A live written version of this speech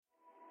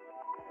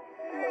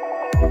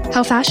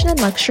How fashion and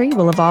luxury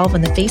will evolve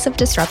in the face of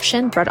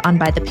disruption brought on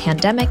by the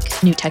pandemic,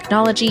 new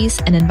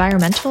technologies, and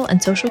environmental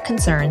and social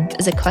concerns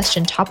is a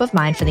question top of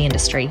mind for the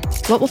industry.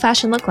 What will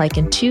fashion look like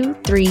in 2,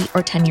 3,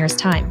 or 10 years'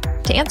 time?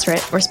 To answer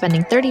it, we're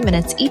spending 30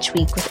 minutes each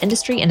week with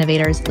industry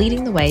innovators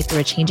leading the way through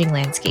a changing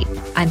landscape.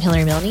 I'm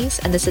Hilary Milnes,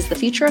 and this is The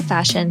Future of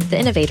Fashion, The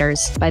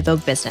Innovators by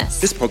Vogue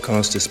Business. This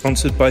podcast is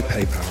sponsored by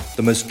PayPal,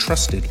 the most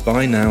trusted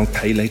buy now,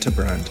 pay later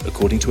brand,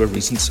 according to a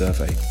recent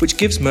survey, which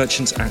gives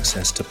merchants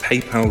access to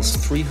PayPal's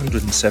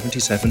 377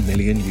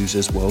 million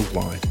users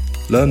worldwide.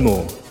 Learn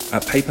more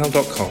at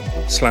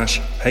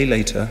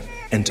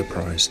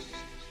paypal.com/paylaterenterprise.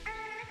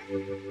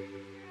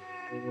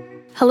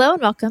 Hello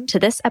and welcome to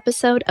this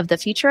episode of The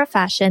Future of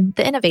Fashion,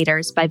 The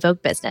Innovators by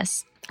Vogue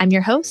Business. I'm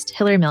your host,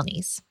 Hilary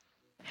Milnes.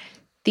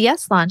 The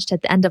Yes launched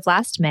at the end of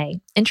last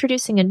May,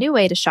 introducing a new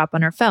way to shop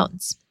on our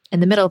phones, in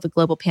the middle of a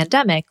global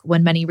pandemic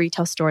when many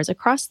retail stores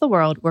across the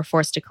world were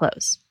forced to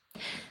close.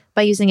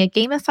 By using a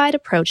gamified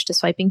approach to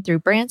swiping through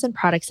brands and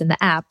products in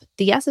the app,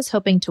 the Yes is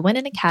hoping to win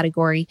in a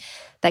category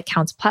that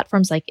counts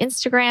platforms like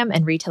Instagram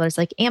and retailers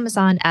like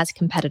Amazon as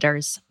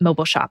competitors,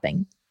 mobile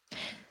shopping.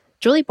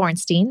 Julie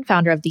Bornstein,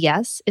 founder of the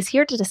Yes, is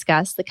here to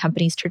discuss the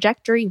company's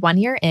trajectory 1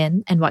 year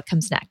in and what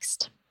comes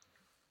next.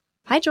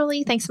 Hi,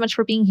 Julie. Thanks so much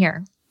for being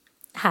here.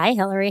 Hi,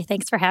 Hilary.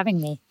 Thanks for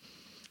having me.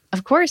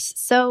 Of course.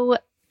 So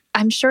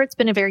I'm sure it's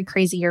been a very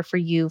crazy year for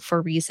you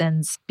for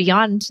reasons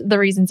beyond the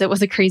reasons it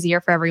was a crazy year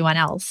for everyone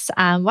else.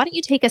 Why don't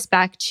you take us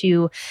back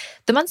to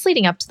the months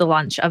leading up to the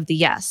launch of the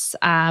Yes?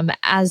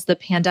 As the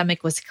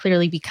pandemic was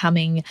clearly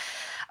becoming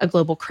a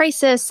global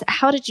crisis,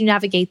 how did you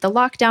navigate the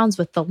lockdowns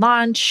with the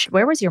launch?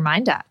 Where was your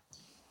mind at?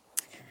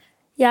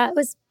 Yeah, it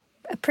was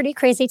a pretty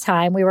crazy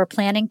time. We were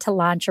planning to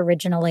launch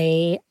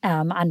originally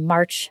on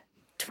March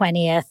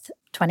 20th,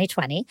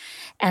 2020.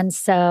 And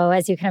so,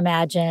 as you can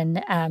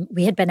imagine,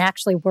 we had been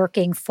actually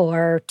working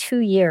for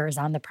 2 years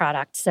on the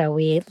product. So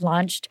we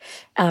launched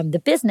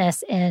the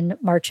business in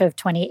March of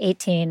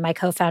 2018. My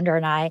co-founder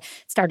and I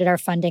started our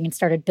funding and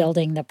started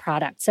building the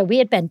product. So we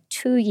had been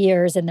 2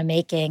 years in the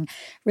making,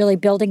 really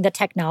building the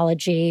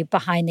technology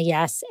behind the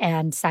Yes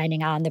and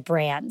signing on the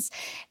brands.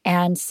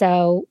 And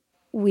so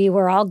we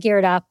were all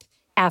geared up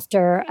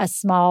after a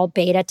small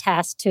beta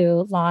test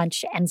to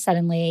launch, and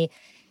suddenly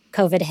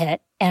COVID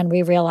hit and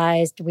we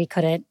realized we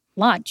couldn't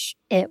launch.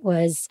 It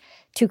was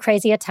too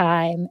crazy a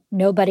time.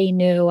 Nobody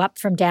knew up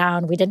from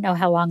down. We didn't know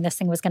how long this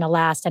thing was going to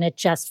last. And it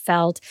just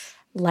felt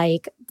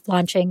like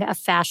launching a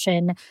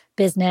fashion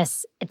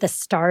business at the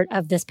start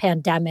of this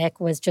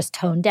pandemic was just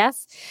tone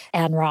deaf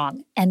and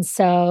wrong. And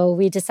so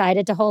we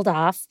decided to hold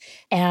off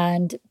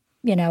and,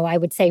 I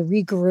would say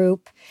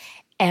regroup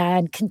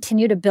and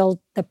continue to build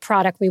the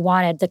product we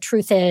wanted. The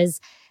truth is,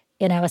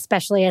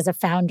 especially as a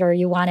founder,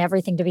 you want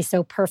everything to be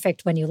so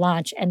perfect when you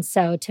launch. And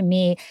so to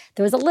me,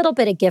 there was a little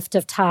bit of gift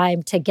of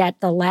time to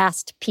get the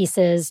last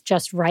pieces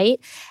just right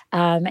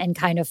and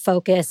kind of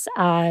focus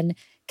on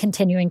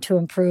continuing to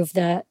improve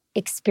the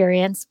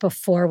experience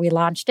before we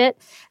launched it.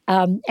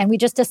 And we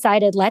just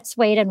decided, let's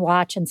wait and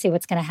watch and see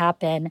what's going to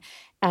happen.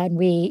 And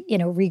we,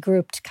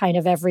 regrouped kind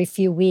of every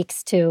few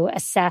weeks to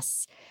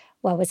assess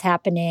what was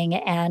happening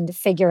and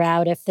figure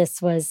out if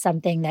this was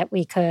something that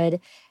we could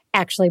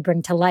actually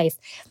bring to life.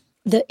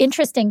 The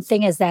interesting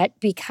thing is that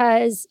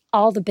because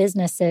all the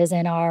businesses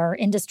in our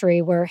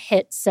industry were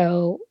hit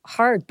so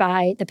hard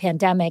by the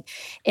pandemic,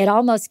 it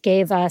almost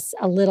gave us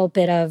a little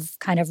bit of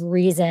kind of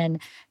reason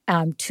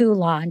to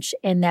launch,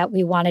 in that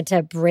we wanted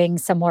to bring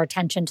some more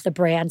attention to the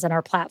brands on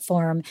our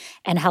platform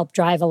and help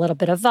drive a little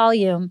bit of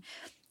volume.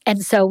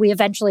 And so we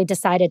eventually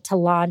decided to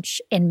launch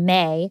in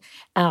May,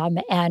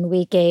 and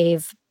we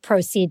gave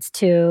proceeds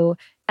to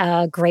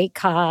a great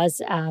cause,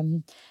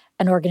 an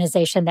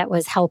organization that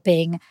was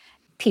helping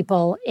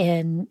people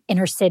in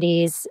inner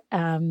cities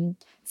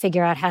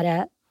figure out how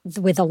to,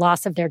 with the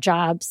loss of their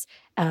jobs,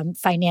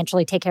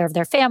 financially take care of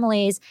their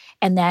families.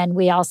 And then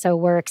we also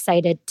were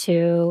excited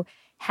to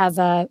have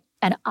a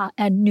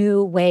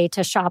new way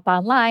to shop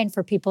online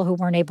for people who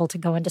weren't able to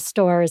go into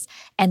stores.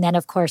 And then,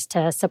 of course,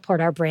 to support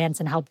our brands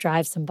and help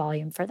drive some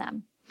volume for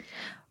them.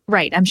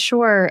 Right. I'm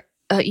sure,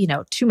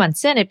 2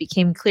 months in, it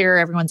became clear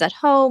everyone's at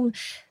home.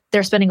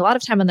 They're spending a lot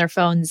of time on their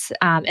phones,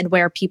 and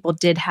where people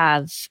did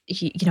have,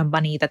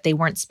 money that they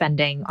weren't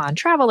spending on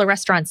travel or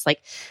restaurants.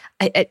 Like,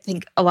 I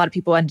think a lot of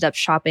people ended up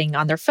shopping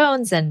on their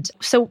phones. And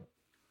so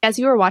as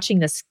you were watching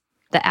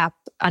the app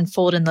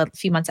unfold in the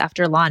few months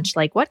after launch,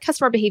 like, what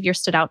customer behavior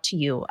stood out to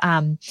you?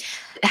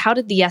 How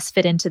did the Yes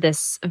fit into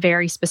this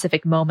very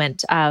specific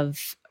moment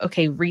of,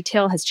 okay,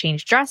 retail has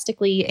changed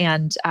drastically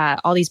and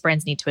all these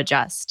brands need to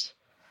adjust?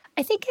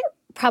 I think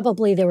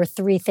probably there were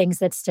 3 things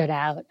that stood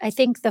out. I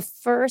think the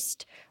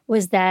first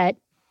was that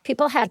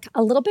people had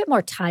a little bit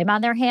more time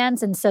on their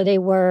hands. And so they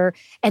were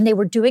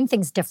doing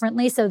things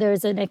differently. So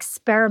there's an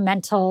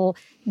experimental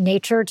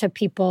nature to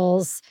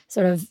people's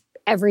sort of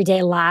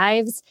everyday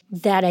lives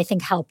that I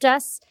think helped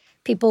us.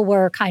 People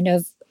were kind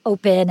of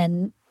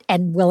open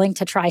and willing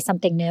to try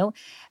something new.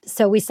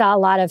 So we saw a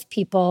lot of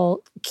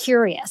people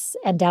curious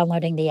and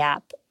downloading the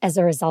app. as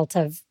a result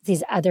of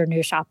these other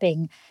new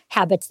shopping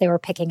habits they were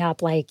picking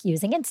up, like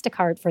using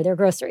Instacart for their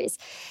groceries.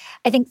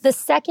 I think the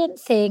second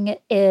thing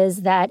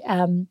is that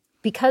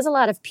because a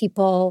lot of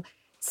people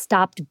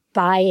stopped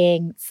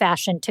buying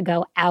fashion to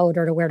go out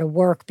or to wear to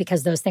work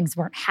because those things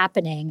weren't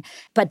happening,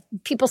 but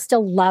people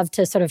still love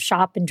to sort of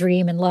shop and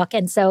dream and look.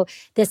 And so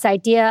this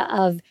idea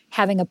of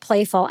having a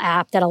playful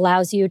app that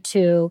allows you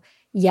to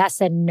yes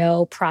and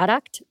no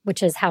product,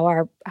 which is how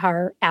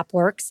our app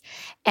works,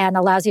 and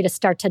allows you to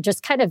start to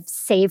just kind of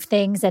save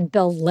things and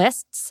build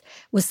lists,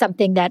 was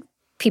something that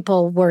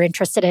people were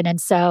interested in. And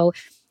so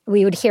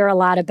we would hear a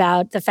lot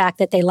about the fact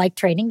that they like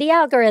training the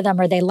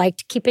algorithm, or they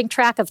liked keeping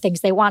track of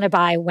things they want to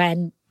buy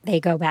when they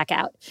go back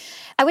out.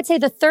 I would say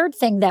the third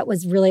thing that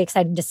was really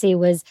exciting to see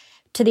was,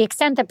 to the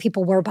extent that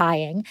people were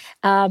buying,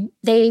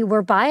 they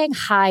were buying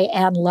high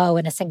and low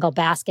in a single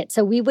basket.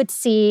 So we would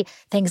see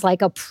things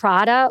like a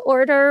Prada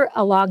order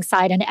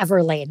alongside an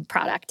Everlane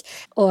product,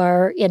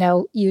 or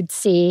you'd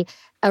see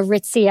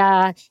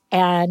Aritzia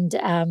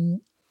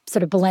and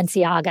sort of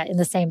Balenciaga in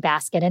the same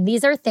basket. And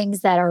these are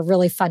things that are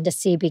really fun to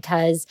see,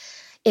 because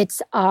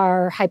it's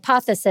our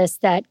hypothesis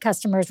that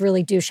customers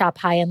really do shop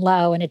high and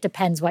low, and it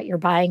depends what you're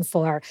buying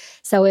for.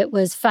 So it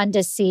was fun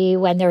to see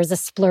when there was a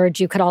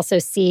splurge. You could also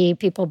see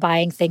people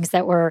buying things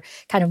that were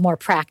kind of more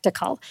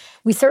practical.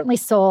 We certainly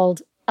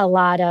sold a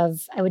lot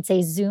of, I would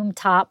say, Zoom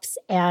tops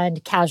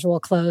and casual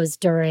clothes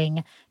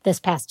during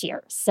this past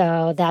year.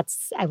 So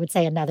that's, I would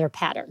say, another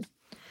pattern.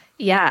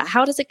 Yeah.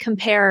 How does it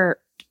compare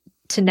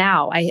to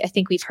now? I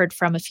think we've heard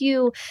from a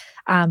few,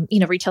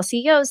 retail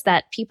CEOs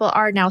that people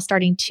are now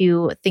starting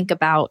to think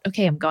about,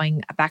 okay, I'm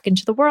going back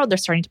into the world. They're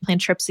starting to plan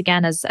trips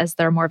again as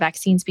there are more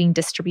vaccines being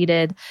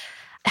distributed.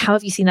 How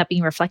have you seen that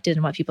being reflected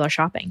in what people are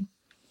shopping?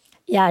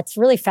 Yeah, it's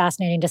really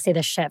fascinating to see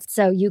the shift.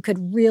 So you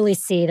could really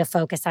see the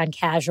focus on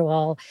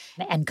casual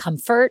and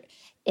comfort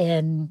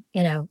in,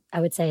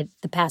 I would say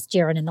the past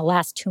year, and in the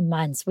last 2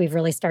 months, we've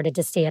really started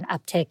to see an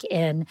uptick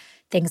in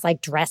things like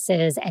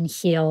dresses and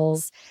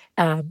heels,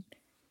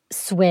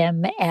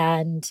 swim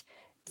and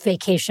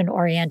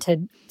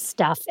vacation-oriented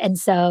stuff. And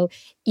so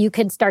you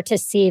can start to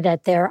see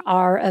that there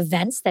are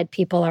events that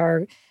people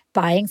are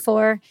buying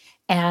for,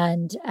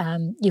 and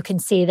you can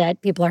see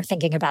that people are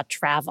thinking about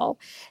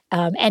travel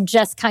and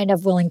just kind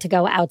of willing to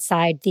go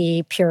outside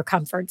the pure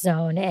comfort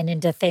zone and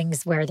into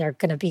things where they're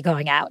going to be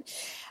going out.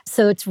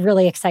 So it's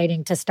really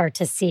exciting to start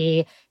to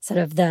see sort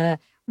of the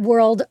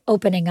world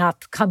opening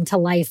up come to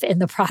life in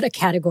the product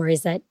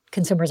categories that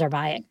consumers are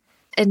buying.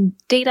 And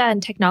data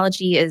and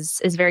technology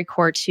is very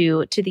core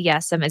to the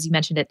Yes. As you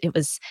mentioned, it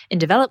was in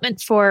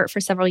development for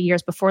several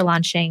years before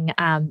launching,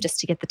 just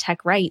to get the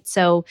tech right.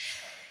 So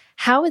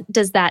how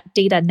does that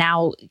data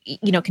now,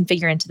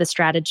 configure into the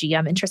strategy?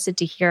 I'm interested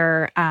to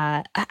hear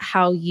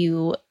how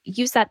you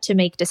use that to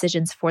make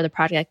decisions for the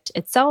product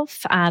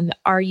itself.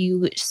 Are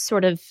you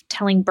sort of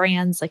telling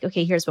brands like,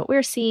 okay, here's what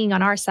we're seeing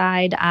on our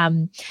side?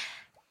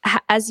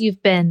 As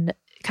you've been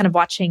kind of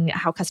watching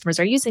how customers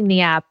are using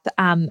the app,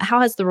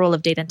 how has the role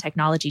of data and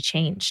technology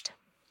changed?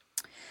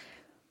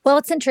 Well,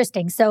 it's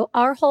interesting. So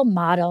our whole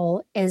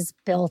model is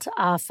built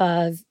off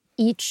of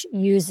each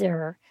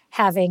user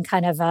having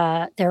kind of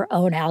their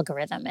own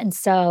algorithm. And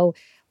so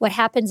what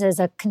happens is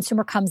a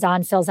consumer comes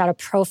on, fills out a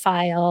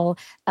profile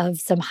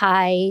of some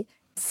high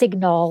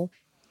signal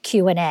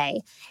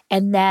Q&A.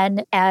 And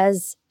then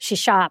as she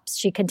shops,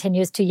 she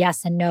continues to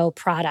yes and no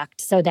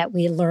product, so that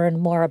we learn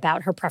more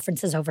about her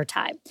preferences over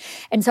time.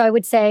 And so I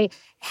would say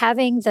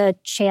having the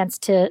chance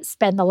to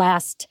spend the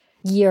last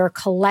year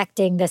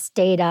collecting this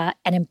data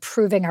and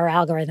improving our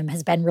algorithm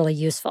has been really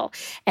useful.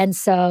 And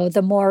so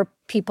the more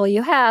people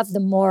you have, the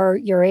more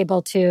you're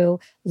able to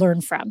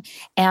learn from.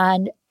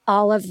 And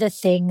all of the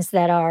things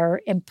that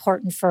are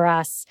important for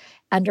us,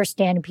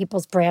 understanding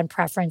people's brand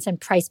preference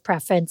and price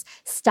preference,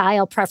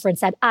 style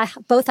preference at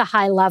both a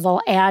high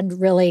level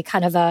and really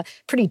kind of a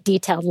pretty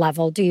detailed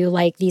level. Do you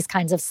like these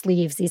kinds of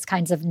sleeves, these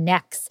kinds of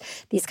necks,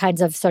 these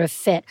kinds of sort of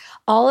fit?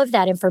 All of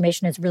that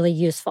information is really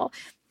useful.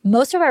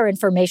 Most of our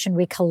information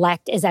we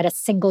collect is at a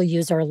single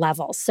user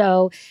level.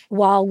 So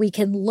while we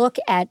can look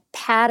at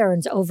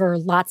patterns over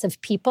lots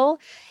of people,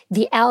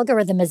 the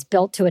algorithm is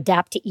built to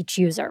adapt to each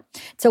user.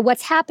 So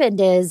what's happened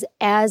is,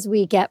 as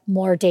we get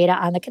more data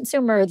on the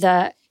consumer,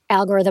 the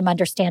algorithm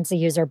understands the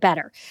user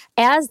better.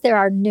 As there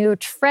are new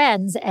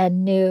trends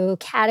and new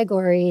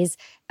categories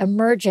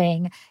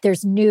emerging,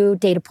 there's new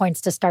data points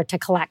to start to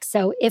collect.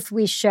 So if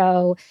we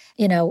show,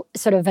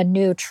 sort of a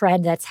new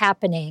trend that's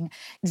happening,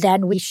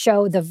 then we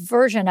show the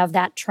version of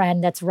that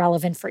trend that's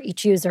relevant for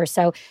each user.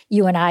 So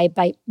you and I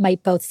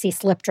might both see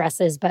slip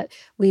dresses, but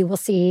we will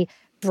see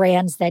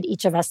brands that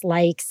each of us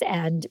likes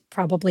and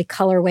probably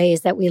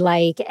colorways that we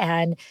like.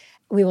 And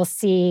we will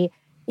see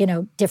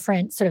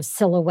different sort of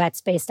silhouettes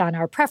based on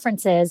our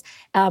preferences.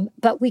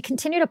 But we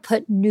continue to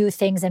put new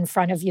things in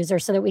front of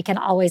users so that we can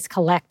always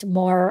collect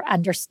more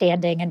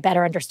understanding and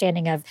better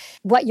understanding of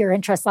what your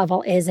interest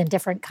level is in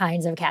different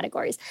kinds of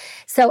categories.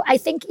 So I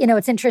think,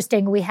 it's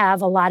interesting. We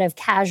have a lot of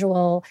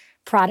casual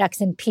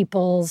products in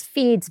people's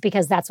feeds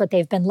because that's what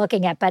they've been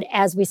looking at. But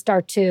as we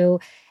start to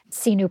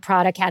see new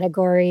product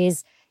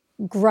categories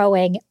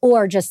growing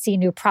or just see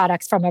new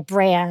products from a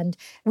brand,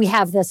 we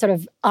have the sort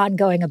of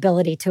ongoing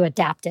ability to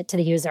adapt it to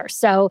the user.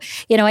 So,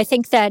 I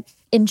think that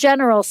in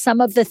general, some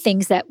of the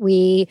things that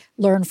we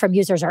learn from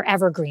users are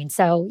evergreen.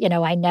 So,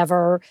 I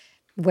never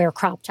wear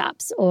crop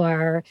tops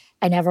or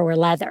I never wear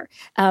leather.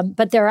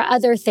 But there are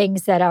other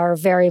things that are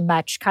very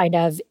much kind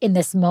of in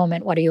this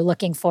moment, what are you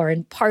looking for?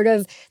 And part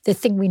of the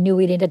thing we knew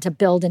we needed to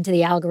build into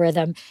the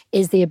algorithm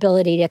is the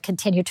ability to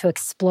continue to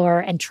explore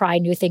and try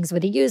new things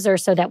with the user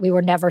so that we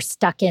were never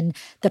stuck in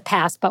the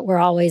past, but we're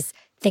always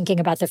thinking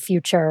about the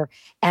future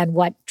and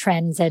what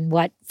trends and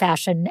what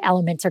fashion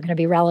elements are going to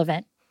be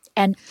relevant.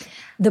 And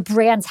the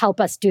brands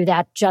help us do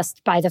that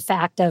just by the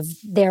fact of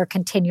they're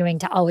continuing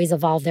to always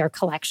evolve their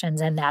collections,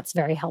 and that's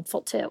very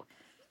helpful too.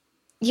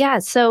 Yeah,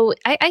 so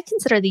I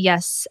consider the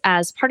Yes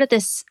as part of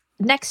this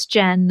next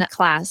gen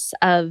class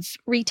of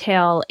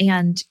retail.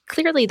 And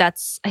clearly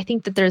I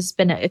think that there's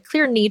been a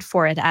clear need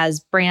for it as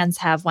brands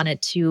have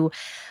wanted to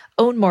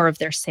own more of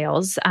their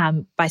sales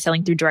by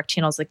selling through direct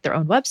channels like their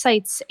own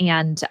websites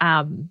and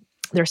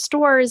their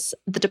stores.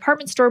 The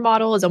department store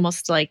model is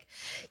almost like,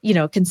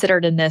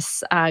 considered in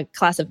this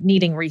class of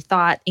needing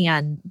rethought,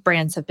 and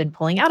brands have been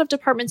pulling out of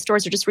department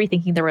stores or just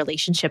rethinking the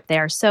relationship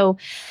there. So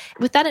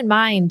with that in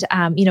mind,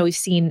 we've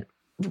seen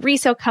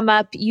resale come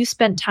up. You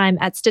spent time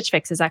at Stitch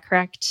Fix, is that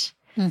correct?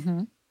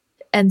 Mm-hmm.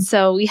 And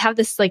so we have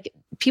this,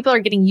 people are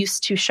getting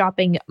used to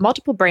shopping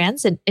multiple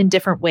brands in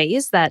different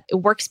ways that it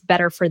works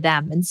better for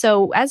them. And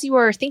so as you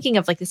were thinking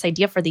of this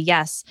idea for the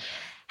Yes,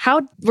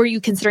 how were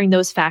you considering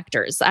those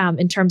factors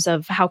in terms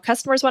of how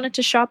customers wanted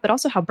to shop, but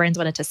also how brands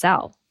wanted to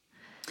sell?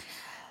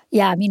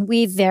 Yeah,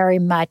 we very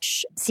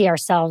much see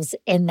ourselves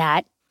in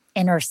that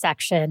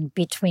intersection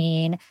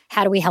between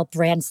how do we help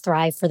brands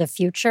thrive for the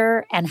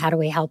future and how do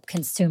we help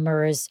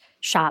consumers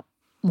shop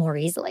more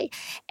easily.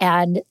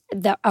 And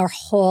our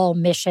whole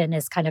mission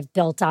is kind of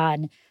built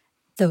on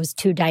those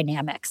two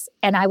dynamics.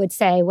 And I would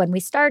say when we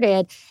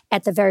started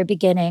at the very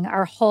beginning,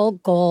 our whole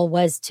goal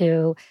was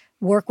to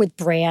work with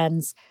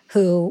brands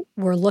who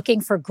were looking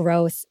for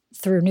growth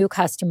through new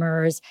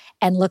customers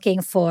and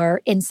looking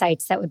for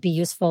insights that would be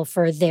useful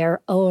for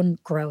their own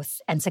growth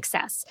and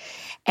success.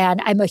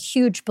 And I'm a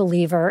huge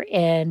believer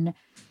in,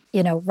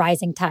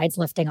 rising tides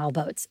lifting all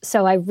boats.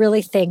 So I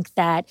really think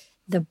that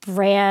the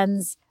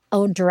brand's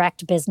own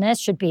direct business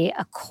should be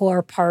a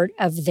core part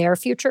of their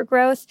future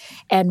growth.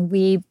 And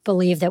we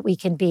believe that we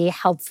can be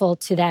helpful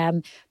to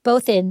them,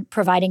 both in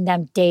providing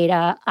them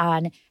data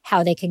on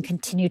how they can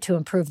continue to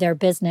improve their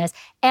business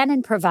and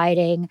in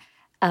providing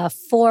a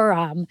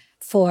forum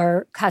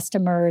for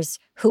customers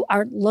who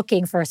aren't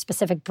looking for a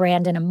specific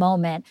brand in a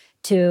moment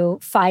to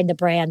find the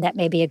brand that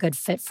may be a good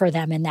fit for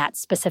them in that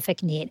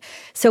specific need.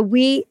 So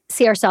we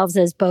see ourselves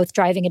as both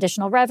driving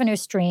additional revenue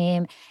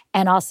stream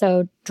and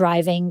also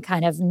driving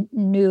kind of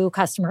new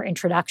customer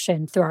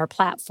introduction through our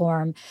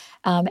platform,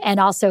 and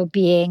also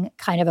being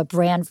kind of a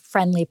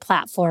brand-friendly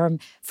platform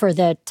for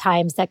the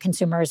times that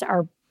consumers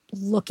are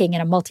looking in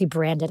a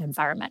multi-branded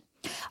environment.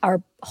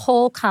 Our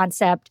whole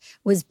concept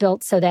was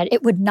built so that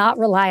it would not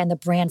rely on the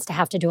brands to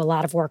have to do a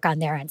lot of work on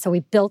their end. So we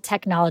built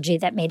technology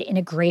that made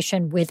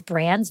integration with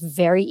brands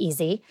very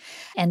easy.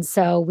 And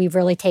so we've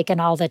really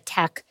taken all the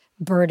tech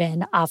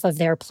burden off of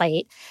their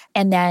plate.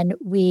 And then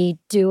we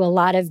do a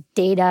lot of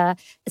data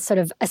sort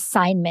of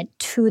assignment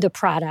to the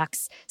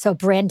products. So a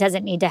brand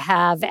doesn't need to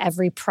have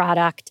every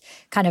product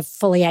kind of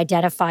fully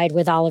identified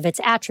with all of its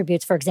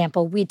attributes. For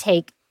example, we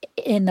take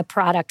in the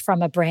product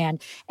from a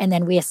brand, and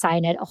then we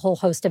assign it a whole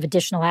host of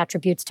additional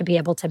attributes to be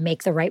able to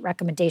make the right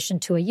recommendation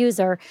to a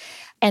user.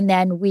 And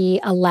then we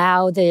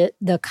allow the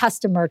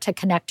customer to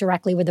connect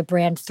directly with the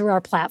brand through our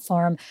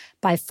platform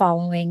by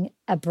following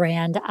a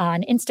brand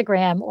on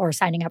Instagram or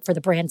signing up for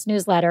the brand's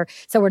newsletter.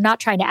 So we're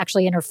not trying to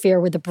actually interfere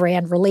with the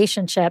brand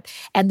relationship,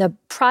 and the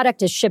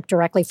product is shipped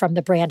directly from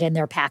the brand in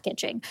their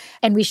packaging.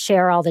 And we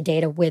share all the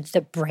data with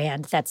the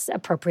brand that's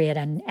appropriate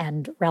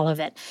and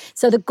relevant.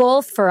 So the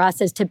goal for us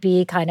is to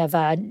be kind of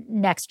a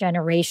next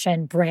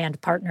generation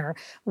brand partner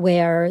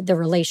where the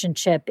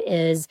relationship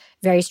is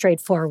very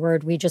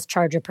straightforward. We just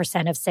charge a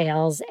 % of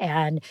sales,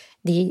 and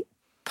the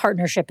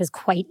partnership is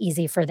quite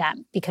easy for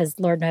them because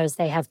Lord knows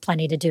they have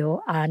plenty to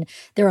do on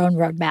their own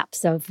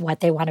roadmaps of what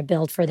they want to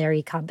build for their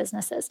e-com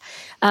businesses.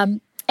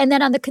 And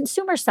then on the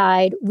consumer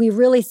side, we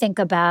really think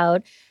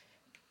about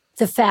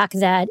the fact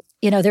that,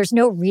 there's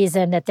no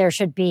reason that there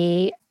should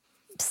be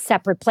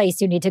separate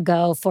place you need to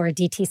go for a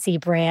DTC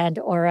brand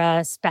or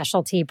a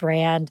specialty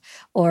brand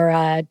or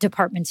a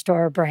department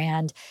store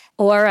brand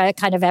or a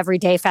kind of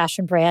everyday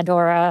fashion brand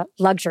or a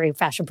luxury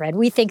fashion brand.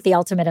 We think the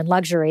ultimate in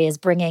luxury is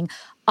bringing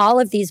all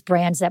of these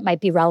brands that might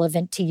be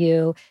relevant to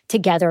you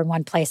together in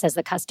one place as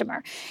the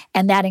customer.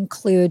 And that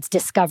includes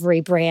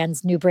discovery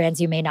brands, new brands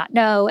you may not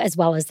know, as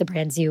well as the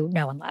brands you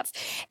know and love.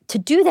 To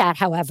do that,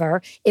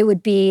 however, it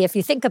would be, if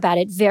you think about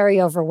it, very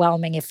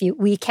overwhelming if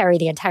we carry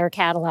the entire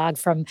catalog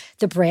from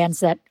the brands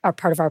that are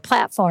part of our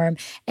platform.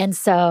 And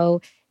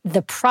so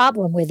the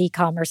problem with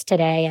e-commerce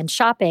today and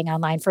shopping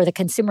online for the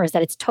consumer is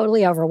that it's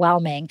totally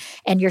overwhelming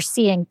and you're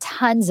seeing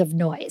tons of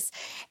noise.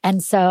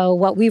 And so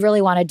what we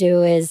really want to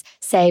do is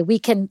say we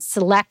can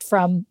select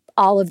from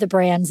all of the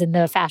brands in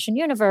the fashion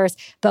universe,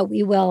 but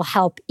we will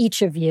help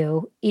each of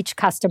you, each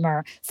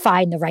customer,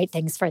 find the right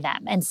things for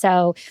them. And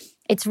so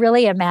it's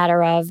really a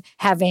matter of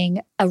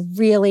having a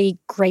really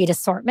great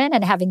assortment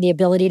and having the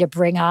ability to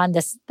bring on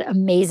this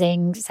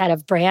amazing set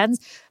of brands,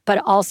 but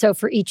also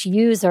for each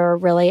user,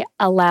 really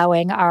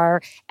allowing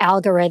our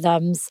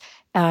algorithms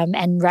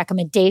and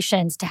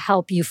recommendations to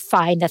help you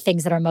find the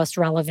things that are most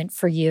relevant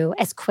for you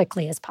as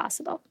quickly as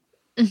possible.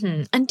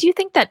 Mm-hmm. And do you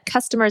think that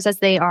customers, as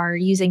they are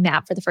using the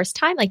app for the first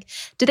time, like,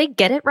 do they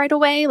get it right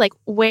away? Like,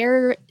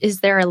 where is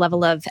there a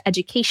level of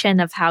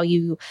education of how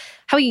you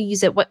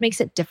use it? What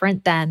makes it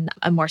different than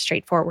a more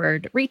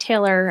straightforward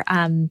retailer?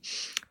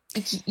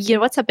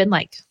 What's that been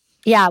like?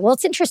 Yeah, well,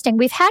 it's interesting.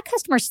 We've had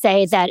customers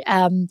say that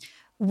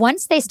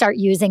once they start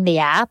using the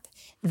app,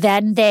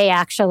 then they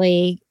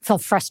actually feel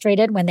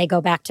frustrated when they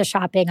go back to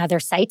shopping other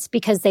sites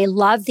because they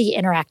love the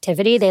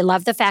interactivity. They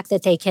love the fact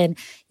that they can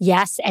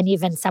yes, and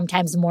even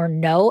sometimes more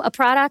no a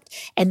product,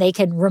 and they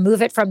can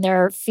remove it from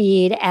their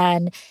feed,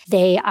 and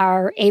they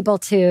are able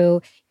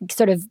to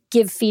sort of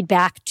give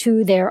feedback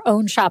to their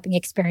own shopping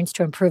experience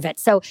to improve it.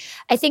 So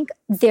I think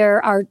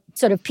there are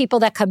sort of people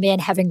that come in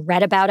having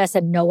read about us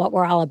and know what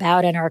we're all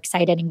about and are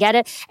excited and get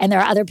it. And there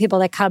are other people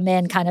that come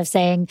in kind of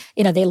saying,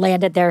 they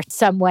landed there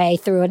some way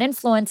through an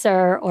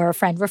influencer or a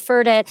friend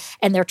referred it,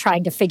 and they're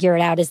trying to figure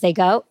it out as they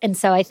go. And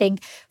so I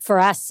think for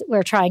us,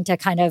 we're trying to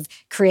kind of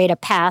create a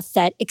path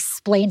that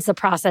explains the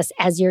process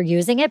as you're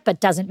using it, but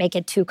doesn't make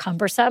it too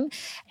cumbersome.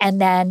 And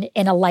then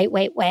in a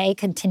lightweight way,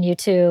 continue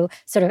to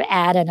sort of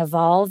add and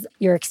evolve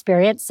your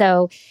experience.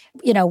 So,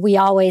 we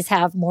always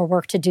have more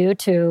work to do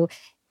to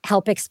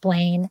help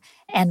explain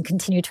and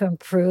continue to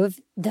improve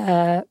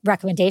the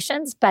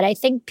recommendations. But I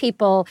think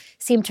people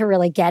seem to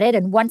really get it.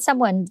 And once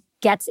someone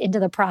gets into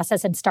the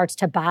process and starts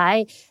to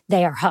buy,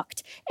 they are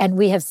hooked. And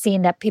we have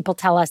seen that people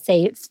tell us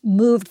they've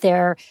moved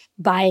their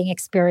buying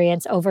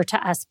experience over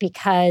to us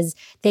because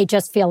they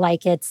just feel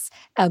like it's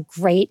a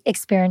great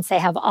experience. They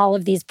have all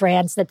of these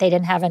brands that they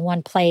didn't have in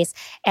one place,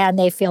 and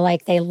they feel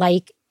like they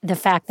like the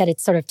fact that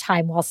it's sort of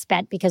time well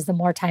spent, because the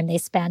more time they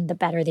spend, the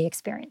better the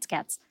experience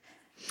gets.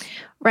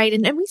 Right.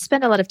 And we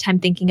spend a lot of time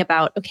thinking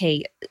about,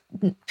 okay,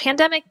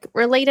 pandemic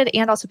related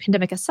and also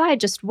pandemic aside,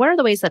 just what are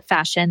the ways that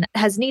fashion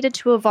has needed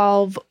to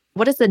evolve?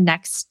 What does the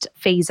next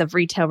phase of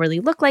retail really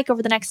look like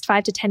over the next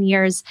 5 to 10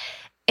 years?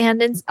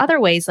 And in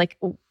other ways, like,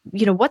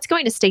 what's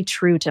going to stay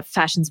true to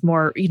fashion's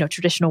more,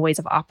 traditional ways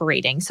of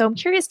operating? So I'm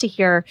curious to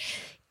hear,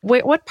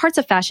 what parts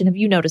of fashion have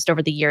you noticed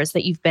over the years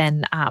that you've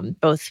been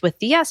both with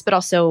DS, but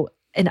also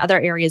in other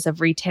areas of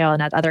retail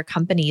and at other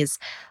companies?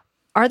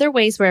 Are there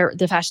ways where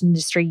the fashion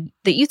industry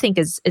that you think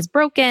is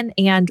broken,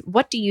 and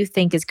what do you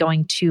think is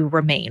going to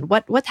remain?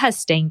 What has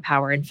staying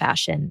power in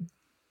fashion?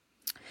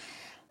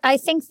 I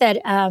think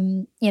that,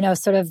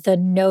 sort of the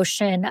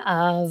notion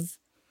of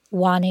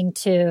wanting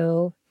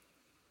to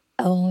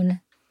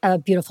own a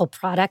beautiful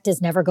product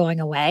is never going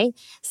away.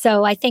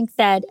 So I think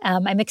that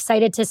I'm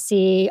excited to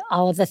see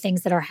all of the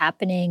things that are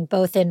happening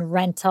both in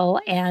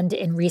rental and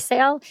in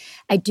resale.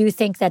 I do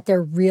think that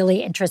they're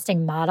really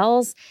interesting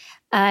models.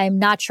 I'm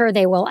not sure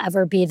they will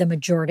ever be the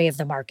majority of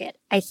the market.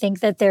 I think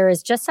that there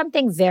is just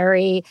something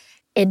very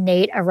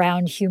innate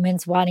around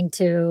humans wanting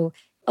to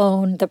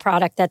own the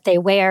product that they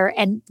wear.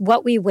 And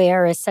what we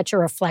wear is such a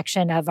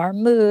reflection of our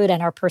mood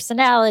and our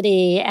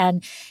personality.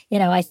 And,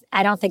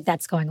 I don't think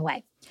that's going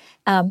away.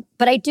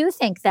 But I do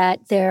think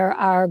that there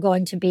are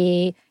going to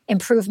be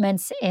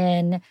improvements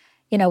in,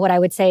 what I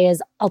would say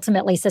is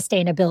ultimately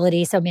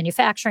sustainability. So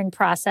manufacturing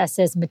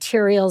processes,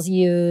 materials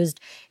used,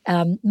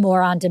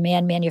 more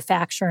on-demand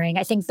manufacturing.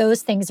 I think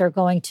those things are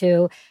going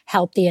to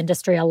help the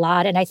industry a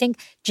lot. And I think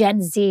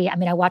Gen Z,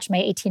 I watch my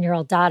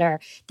 18-year-old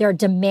daughter, there are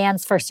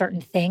demands for certain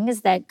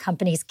things that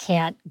companies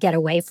can't get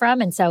away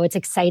from. And so it's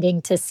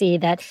exciting to see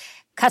that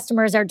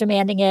customers are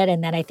demanding it.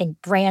 And then I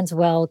think brands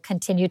will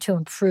continue to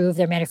improve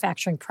their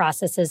manufacturing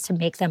processes to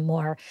make them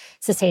more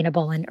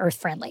sustainable and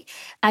earth-friendly.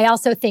 I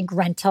also think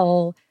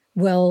rental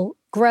will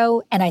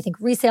grow, and I think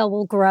resale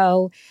will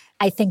grow.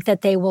 I think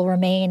that they will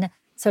remain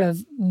sort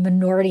of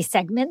minority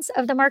segments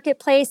of the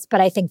marketplace,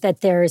 but I think that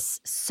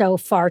there's so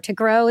far to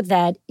grow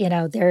that,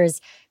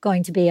 there's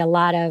going to be a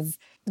lot of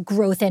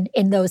growth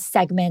in those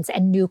segments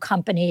and new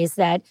companies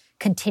that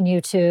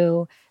continue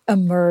to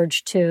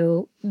emerge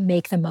to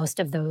make the most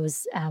of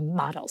those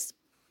models.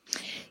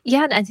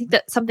 Yeah, and I think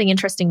that something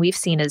interesting we've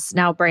seen is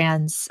now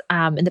brands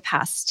in the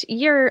past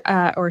year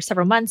or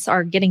several months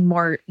are getting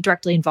more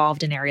directly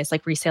involved in areas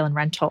like resale and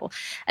rental.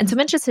 And so I'm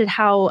interested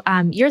how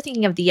you're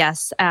thinking of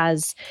DS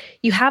as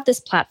you have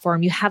this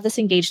platform, you have this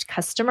engaged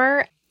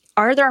customer.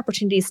 Are there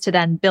opportunities to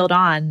then build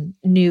on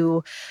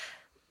new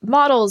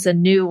models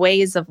and new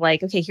ways of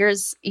like, okay,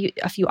 here's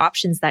a few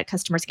options that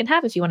customers can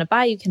have. If you want to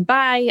buy, you can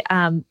buy,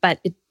 but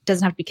it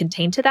doesn't have to be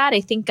contained to that.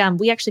 I think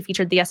we actually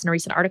featured DS in a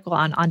recent article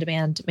on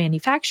on-demand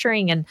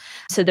manufacturing. And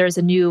so there's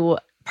a new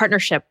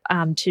partnership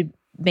to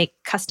make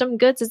custom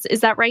goods.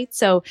 Is that right?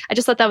 So I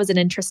just thought that was an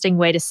interesting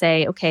way to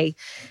say, okay,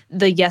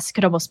 the yes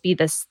could almost be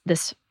this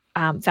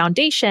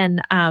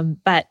foundation,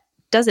 but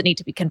doesn't need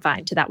to be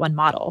confined to that one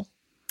model.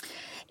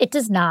 It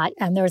does not.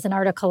 There was an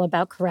article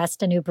about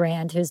Carest, a new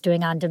brand who's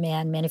doing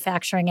on-demand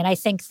manufacturing. And I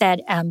think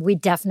that we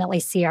definitely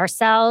see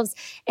ourselves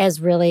as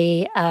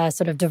really a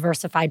sort of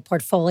diversified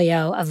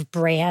portfolio of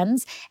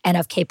brands and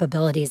of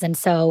capabilities. And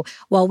so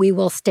while we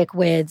will stick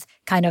with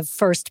kind of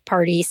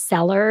first-party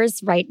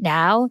sellers right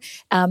now,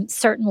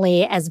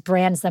 certainly as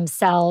brands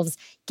themselves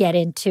get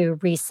into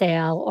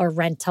resale or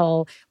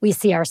rental, we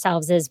see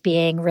ourselves as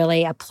being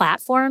really a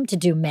platform to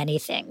do many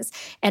things.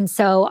 And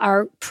so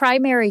our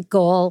primary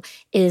goal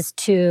is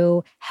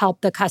to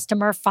help the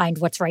customer find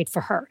what's right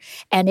for her.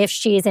 And if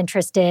she's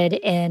interested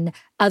in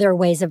other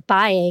ways of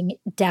buying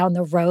down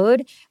the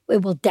road,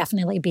 it will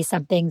definitely be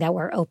something that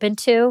we're open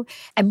to.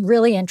 I'm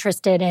really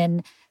interested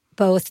in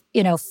both,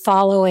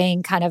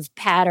 following kind of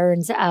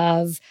patterns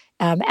of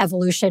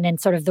evolution and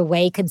sort of the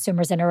way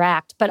consumers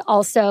interact, but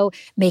also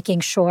making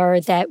sure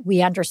that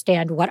we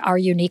understand what our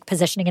unique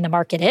positioning in the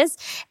market is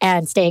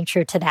and staying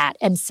true to that.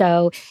 And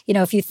so,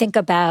 if you think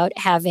about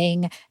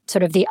having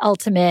sort of the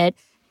ultimate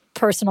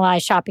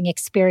personalized shopping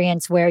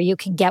experience where you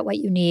can get what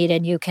you need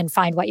and you can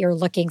find what you're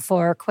looking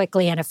for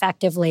quickly and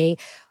effectively,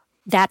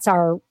 that's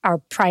our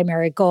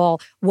primary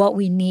goal. What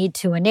we need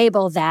to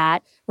enable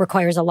that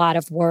requires a lot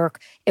of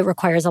work. It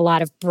requires a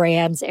lot of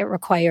brands. It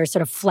requires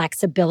sort of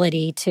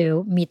flexibility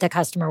to meet the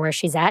customer where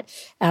she's at.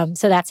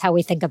 So that's how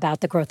we think about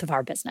the growth of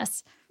our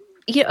business.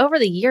 Over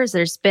the years,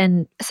 there's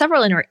been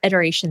several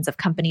iterations of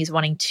companies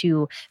wanting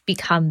to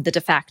become the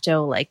de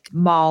facto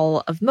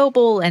mall of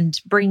mobile and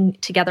bring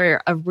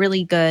together a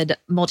really good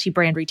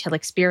multi-brand retail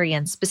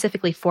experience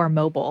specifically for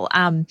mobile.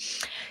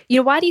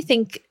 Why do you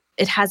think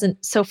it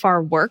hasn't so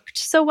far worked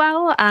so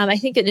well? I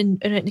think when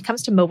it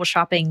comes to mobile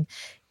shopping,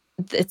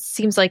 it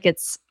seems like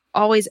it's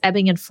always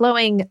ebbing and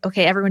flowing.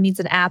 Okay, everyone needs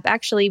an app.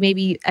 Actually,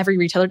 maybe every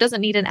retailer doesn't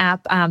need an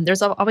app.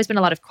 There's always been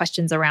a lot of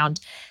questions around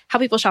how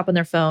people shop on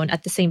their phone.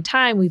 At the same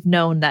time, we've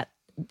known that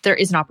there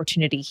is an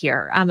opportunity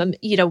here.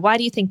 Why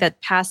do you think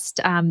that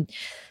past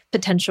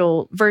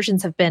potential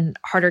versions have been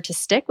harder to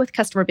stick with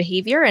customer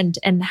behavior?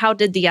 And how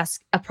did the Yes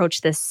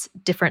approach this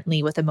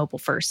differently with a mobile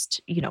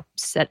first,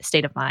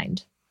 state of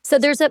mind? So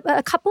there's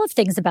a couple of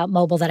things about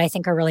mobile that I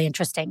think are really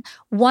interesting.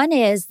 One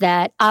is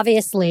that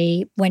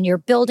obviously when you're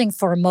building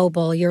for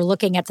mobile, you're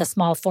looking at the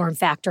small form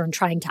factor and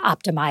trying to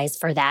optimize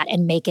for that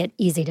and make it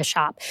easy to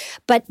shop.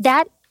 But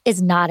that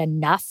is not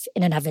enough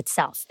in and of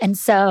itself. And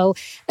so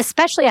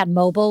especially on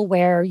mobile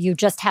where you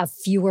just have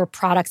fewer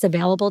products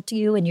available to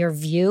you in your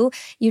view,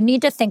 you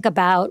need to think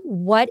about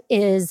what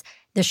is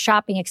the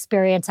shopping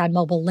experience on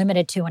mobile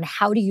limited to and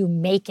how do you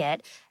make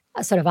it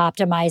sort of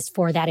optimized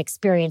for that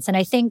experience. And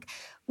I think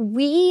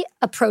we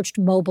approached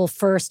mobile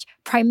first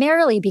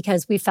primarily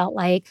because we felt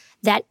like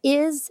that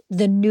is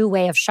the new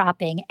way of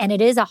shopping and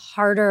it is a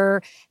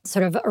harder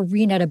sort of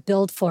arena to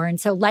build for. And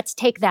so let's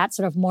take that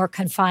sort of more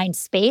confined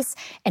space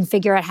and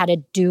figure out how to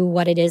do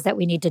what it is that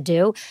we need to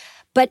do.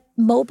 But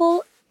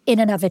mobile in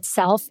and of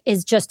itself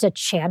is just a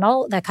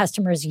channel that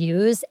customers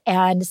use.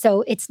 And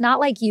so it's not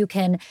like you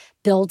can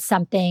build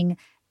something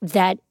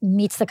that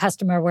meets the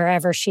customer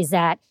wherever she's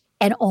at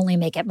and only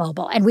make it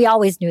mobile. And we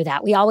always knew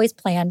that. We always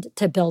planned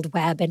to build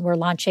web, and we're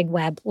launching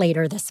web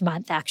later this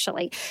month,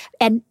 actually.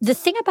 And the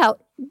thing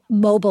about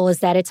mobile is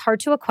that it's hard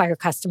to acquire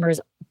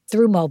customers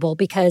through mobile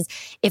because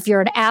if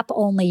you're an app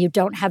only, you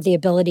don't have the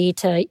ability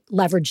to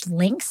leverage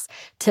links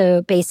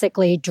to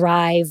basically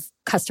drive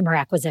customer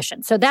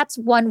acquisition. So that's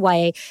one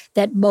way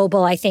that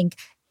mobile, I think,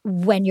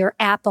 when you're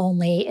app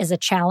only is a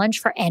challenge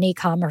for any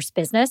commerce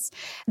business.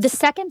 The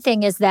second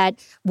thing is that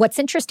what's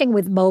interesting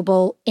with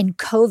mobile in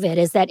COVID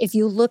is that if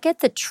you look at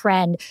the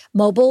trend,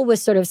 mobile was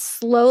sort of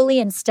slowly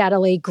and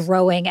steadily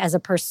growing as a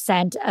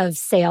percent of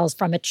sales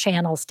from a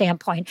channel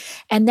standpoint.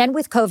 And then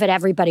with COVID,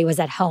 everybody was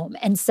at home.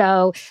 And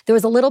so there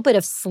was a little bit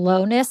of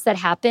slowness that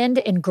happened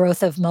in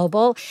growth of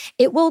mobile.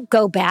 It will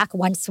go back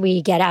once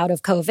we get out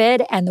of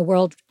COVID and the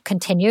world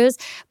continues.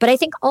 But I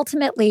think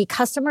ultimately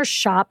customers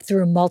shop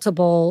through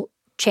multiple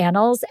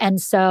channels.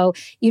 And so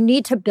you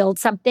need to build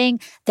something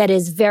that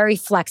is very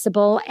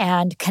flexible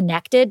and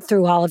connected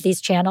through all of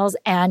these channels.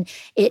 And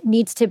it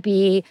needs to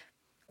be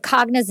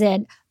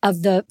cognizant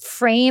of the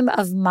frame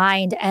of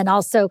mind and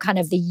also kind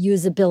of the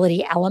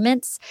usability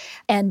elements.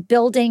 And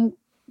building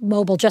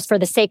mobile just for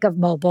the sake of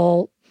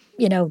mobile,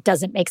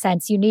 doesn't make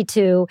sense. You need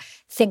to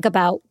think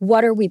about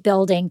what are we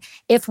building?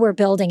 If we're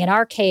building, in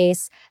our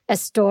case, a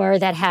store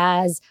that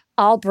has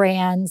all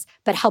brands,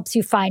 but helps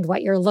you find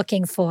what you're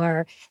looking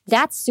for,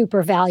 that's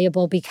super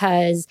valuable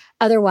because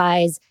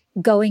otherwise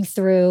going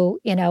through,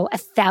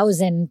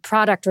 1,000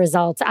 product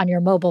results on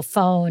your mobile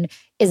phone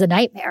is a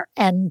nightmare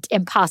and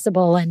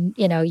impossible and,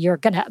 you're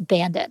going to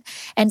abandon.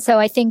 And so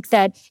I think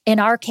that in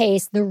our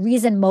case, the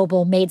reason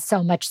mobile made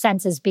so much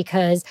sense is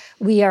because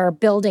we are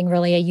building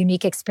really a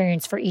unique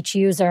experience for each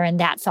user. And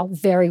that felt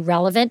very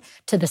relevant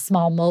to the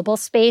small mobile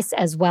space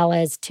as well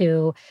as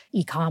to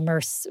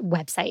e-commerce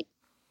website.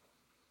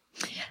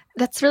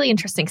 That's really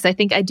interesting because I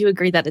think I do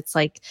agree that it's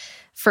like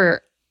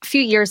for a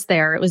few years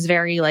there, it was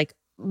very like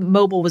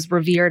mobile was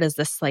revered as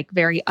this like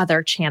very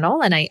other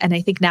channel. And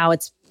I think now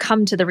it's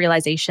come to the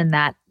realization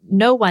that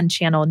no one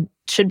channel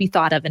should be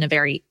thought of in a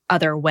very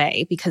other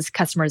way because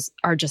customers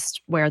are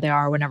just where they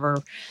are whenever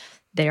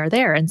they are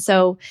there. And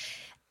so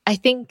I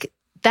think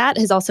that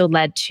has also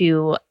led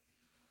to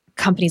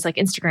companies like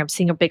Instagram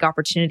seeing a big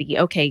opportunity.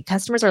 Okay,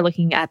 customers are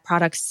looking at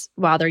products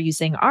while they're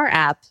using our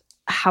app.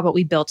 How about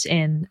we built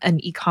in an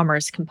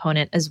e-commerce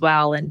component as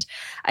well? And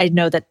I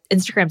know that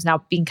Instagram's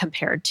now being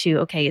compared to,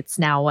 okay, it's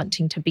now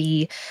wanting to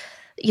be,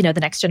 the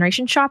next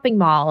generation shopping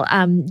mall.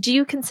 Do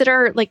you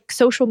consider like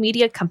social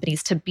media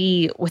companies to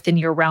be within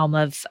your realm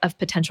of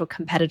potential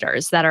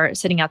competitors that are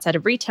sitting outside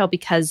of retail?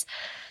 Because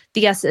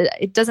yes,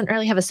 it doesn't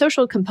really have a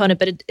social component,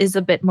 but it is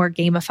a bit more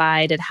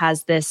gamified. It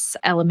has this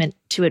element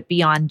to it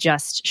beyond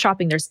just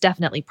shopping. There's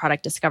definitely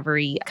product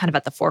discovery kind of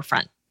at the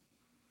forefront.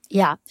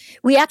 Yeah,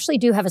 we actually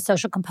do have a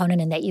social component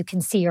in that you can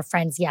see your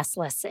friends' yes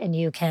lists and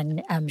you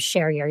can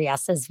share your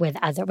yeses with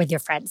your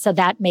friends. So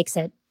that makes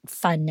it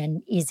fun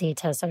and easy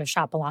to sort of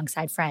shop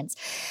alongside friends.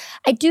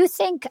 I do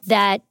think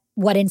that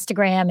what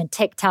Instagram and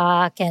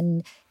TikTok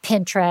and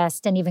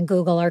Pinterest and even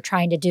Google are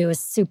trying to do is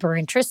super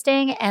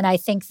interesting. And I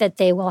think that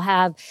they will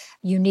have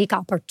unique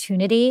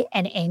opportunity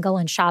and angle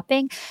in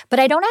shopping. But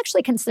I don't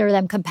actually consider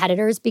them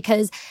competitors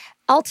because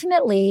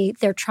ultimately,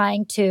 they're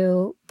trying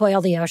to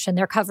boil the ocean.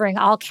 They're covering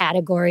all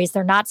categories.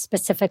 They're not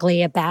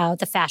specifically about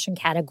the fashion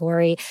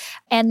category.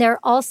 And they're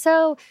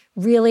also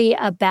really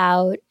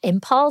about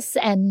impulse.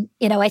 And,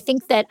 I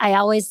think that I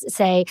always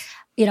say,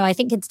 I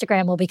think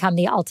Instagram will become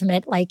the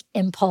ultimate like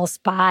impulse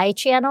buy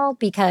channel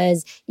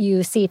because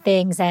you see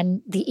things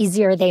and the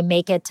easier they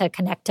make it to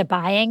connect to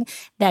buying,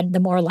 then the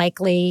more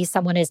likely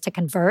someone is to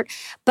convert.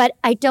 But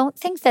I don't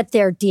think that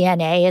their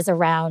DNA is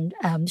around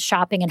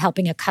shopping and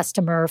helping a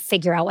customer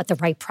figure out what the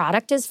right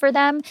product is for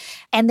them.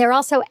 And they're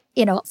also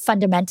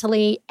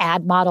fundamentally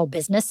ad model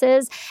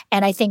businesses.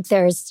 And I think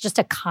there's just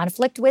a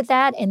conflict with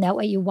that in that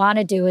what you want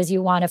to do is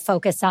you want to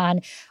focus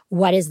on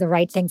what is the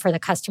right thing for the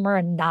customer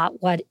and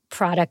not what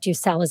product you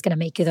sell is going to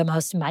make you the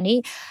most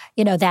money.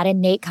 That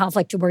innate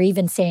conflict we're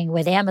even seeing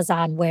with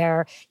Amazon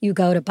where you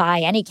go to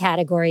buy any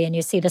category and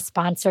you see the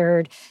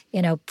sponsored,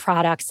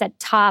 products at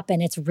top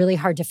and it's really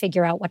hard to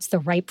figure out what's the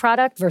right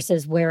product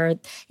versus where,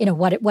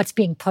 what's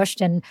being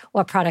pushed and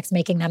what product's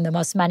making them the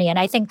most money. And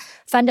I think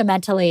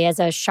fundamentally as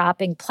a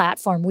shopping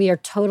platform, we are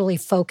totally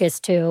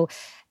focused to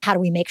how do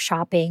we make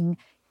shopping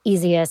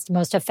easiest,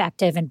 most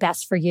effective, and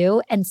best for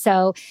you. And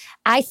so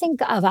I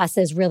think of us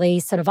as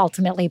really sort of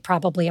ultimately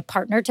probably a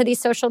partner to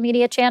these social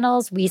media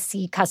channels. We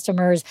see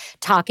customers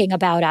talking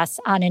about us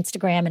on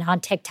Instagram and on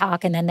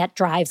TikTok, and then that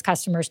drives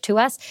customers to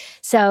us.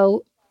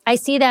 So I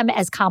see them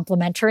as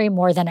complementary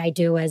more than I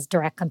do as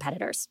direct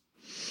competitors.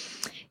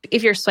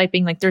 If you're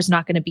swiping, like there's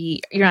not going to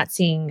be, you're not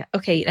seeing,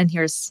 okay, and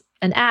here's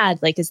an ad,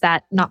 like is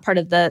that not part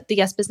of the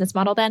Yes business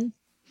model then?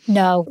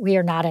 No, we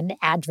are not an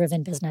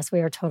ad-driven business.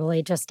 We are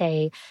totally just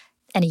an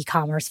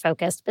e-commerce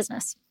focused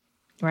business.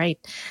 Right.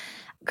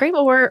 Great.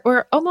 Well,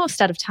 we're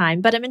almost out of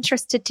time, but I'm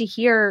interested to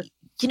hear,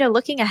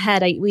 looking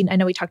ahead, I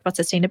know we talked about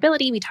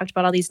sustainability. We talked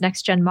about all these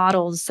next gen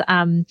models.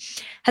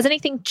 Has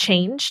anything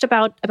changed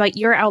about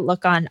your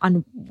outlook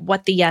on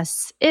what the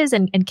Yes is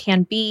and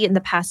can be in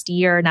the past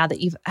year now that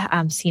you've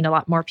seen a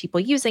lot more people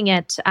using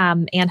it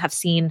and have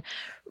seen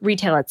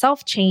retail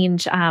itself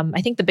change?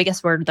 I think the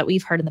biggest word that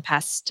we've heard in the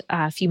past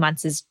few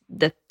months is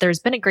that there's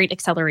been a great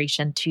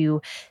acceleration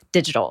to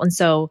digital. And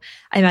so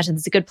I imagine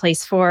it's a good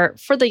place for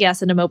the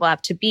Yes and a mobile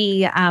app to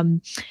be.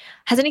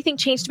 Has anything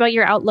changed about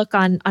your outlook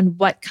on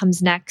what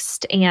comes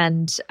next?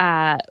 And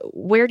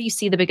where do you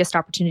see the biggest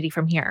opportunity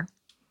from here?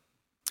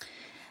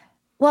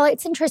 Well,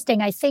 it's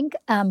interesting. I think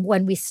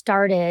when we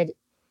started,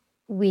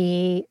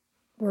 we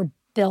were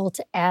built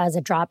as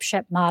a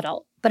dropship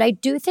model. But I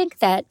do think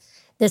that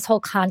this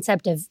whole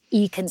concept of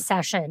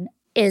e-concession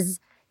is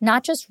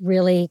not just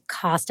really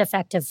cost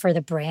effective for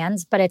the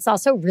brands, but it's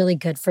also really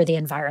good for the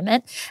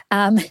environment.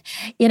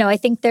 I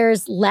think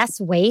there's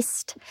less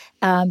waste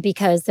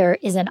because there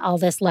isn't all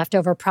this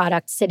leftover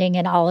product sitting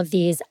in all of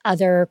these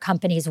other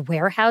companies'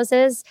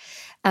 warehouses.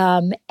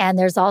 And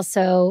there's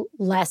also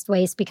less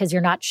waste because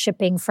you're not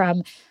shipping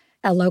from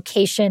a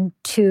location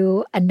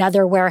to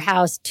another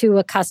warehouse, to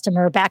a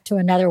customer, back to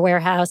another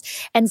warehouse.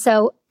 And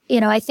so,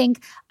 I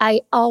think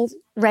I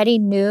already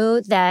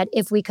knew that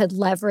if we could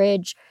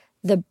leverage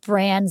the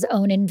brand's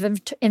own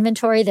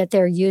inventory that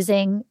they're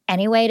using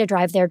anyway to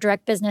drive their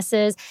direct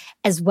businesses,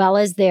 as well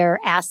as their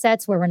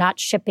assets where we're not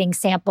shipping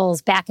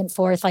samples back and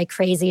forth like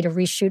crazy to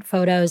reshoot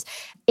photos,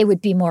 it would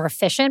be more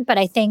efficient. But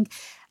I think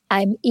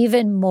I'm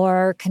even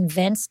more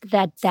convinced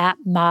that that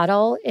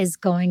model is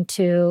going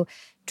to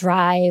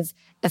drive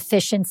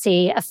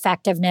efficiency,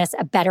 effectiveness,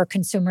 a better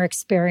consumer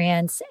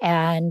experience,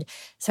 and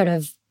sort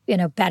of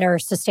better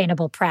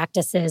sustainable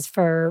practices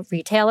for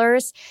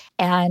retailers.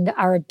 And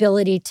our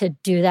ability to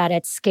do that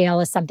at scale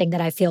is something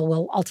that I feel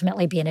will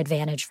ultimately be an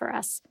advantage for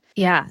us.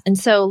 Yeah. And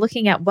so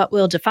looking at what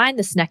will define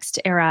this next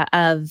era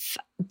of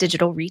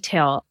digital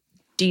retail,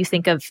 Do you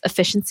think of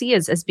efficiency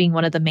as being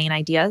one of the main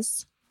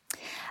ideas?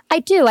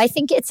 I do. I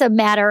think it's a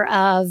matter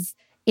of,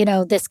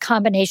 this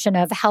combination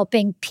of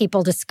helping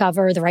people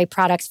discover the right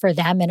products for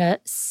them in a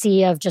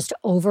sea of just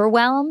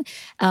overwhelm,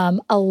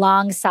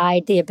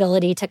 alongside the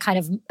ability to kind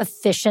of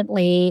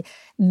efficiently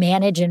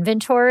manage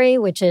inventory,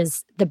 which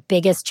is the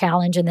biggest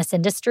challenge in this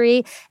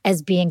industry,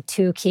 as being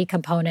two key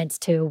components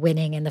to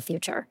winning in the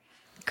future.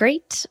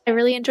 Great. I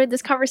really enjoyed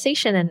this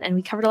conversation and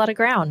we covered a lot of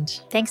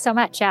ground. Thanks so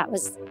much. Yeah, it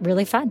was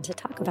really fun to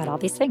talk about all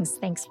these things.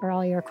 Thanks for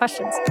all your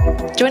questions.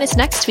 Join us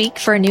next week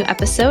for a new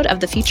episode of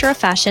The Future of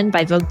Fashion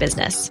by Vogue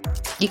Business.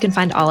 You can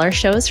find all our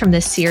shows from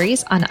this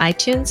series on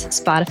iTunes,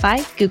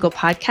 Spotify, Google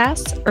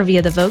Podcasts, or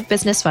via the Vogue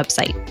Business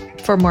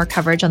website. For more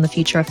coverage on the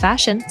future of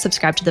fashion,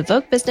 subscribe to the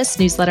Vogue Business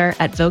newsletter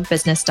at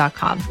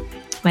voguebusiness.com.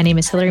 My name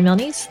is Hilary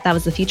Milnes. That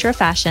was The Future of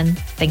Fashion.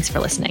 Thanks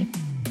for listening.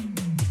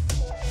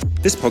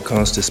 This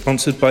podcast is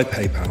sponsored by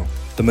PayPal,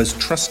 the most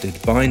trusted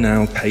buy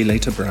now, pay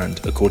later brand,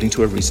 according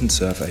to a recent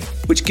survey,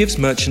 which gives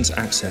merchants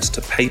access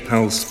to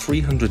PayPal's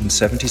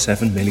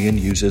 377 million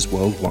users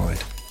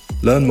worldwide.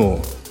 Learn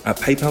more at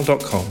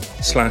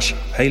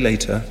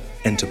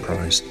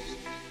paypal.com/paylaterenterprise.